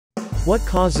What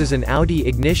causes an Audi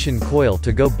ignition coil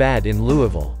to go bad in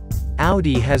Louisville?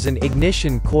 Audi has an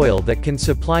ignition coil that can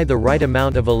supply the right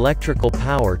amount of electrical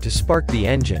power to spark the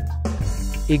engine.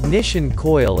 Ignition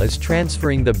coil is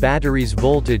transferring the battery's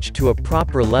voltage to a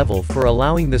proper level for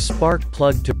allowing the spark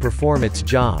plug to perform its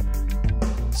job.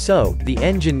 So, the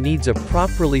engine needs a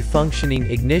properly functioning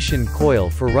ignition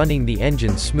coil for running the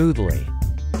engine smoothly.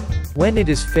 When it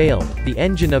is failed, the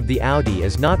engine of the Audi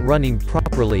is not running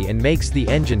properly and makes the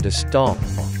engine to stall.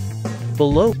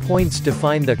 Below points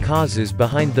define the causes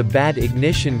behind the bad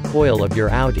ignition coil of your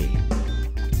Audi.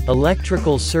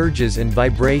 Electrical surges and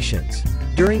vibrations.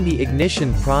 During the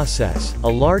ignition process, a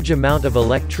large amount of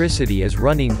electricity is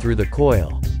running through the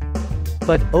coil.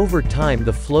 But, over time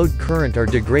the flowed current are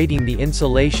degrading the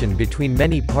insulation between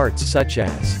many parts such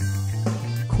as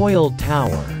coil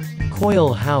tower,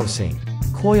 coil housing,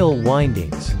 coil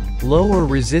windings, lower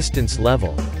resistance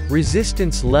level.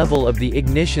 Resistance level of the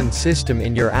ignition system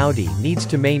in your Audi needs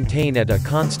to maintain at a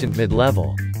constant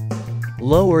mid-level.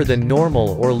 Lower than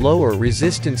normal or lower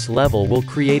resistance level will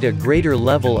create a greater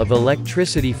level of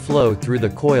electricity flow through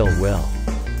the coil will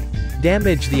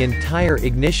damage the entire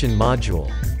ignition module.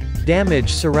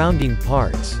 Damage surrounding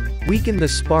parts. Weaken the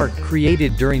spark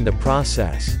created during the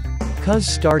process. Cause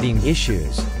starting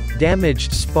issues.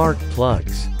 Damaged spark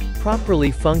plugs. Properly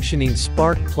functioning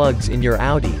spark plugs in your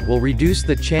Audi will reduce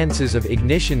the chances of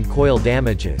ignition coil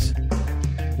damages.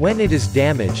 When it is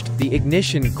damaged, the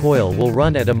ignition coil will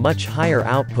run at a much higher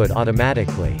output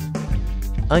automatically.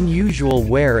 Unusual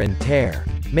wear and tear.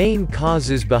 Main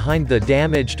causes behind the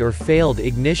damaged or failed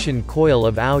ignition coil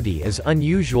of Audi is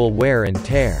unusual wear and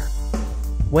tear.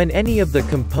 When any of the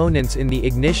components in the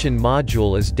ignition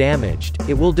module is damaged,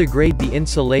 it will degrade the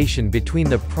insulation between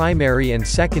the primary and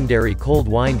secondary cold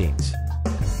windings.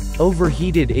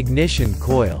 Overheated ignition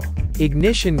coil.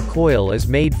 Ignition coil is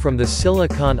made from the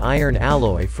silicon iron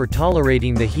alloy for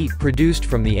tolerating the heat produced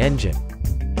from the engine.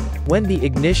 When the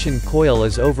ignition coil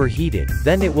is overheated,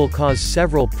 then it will cause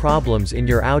several problems in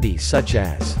your Audi such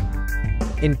as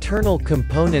internal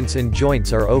components and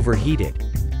joints are overheated.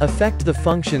 Affect the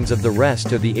functions of the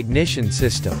rest of the ignition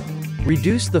system.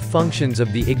 Reduce the functions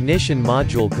of the ignition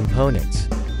module components.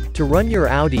 To run your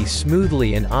Audi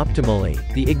smoothly and optimally,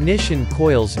 the ignition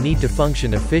coils need to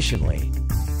function efficiently.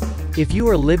 If you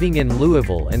are living in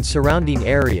Louisville and surrounding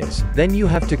areas, then you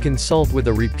have to consult with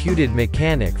a reputed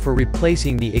mechanic for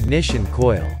replacing the ignition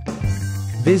coil.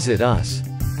 Visit us.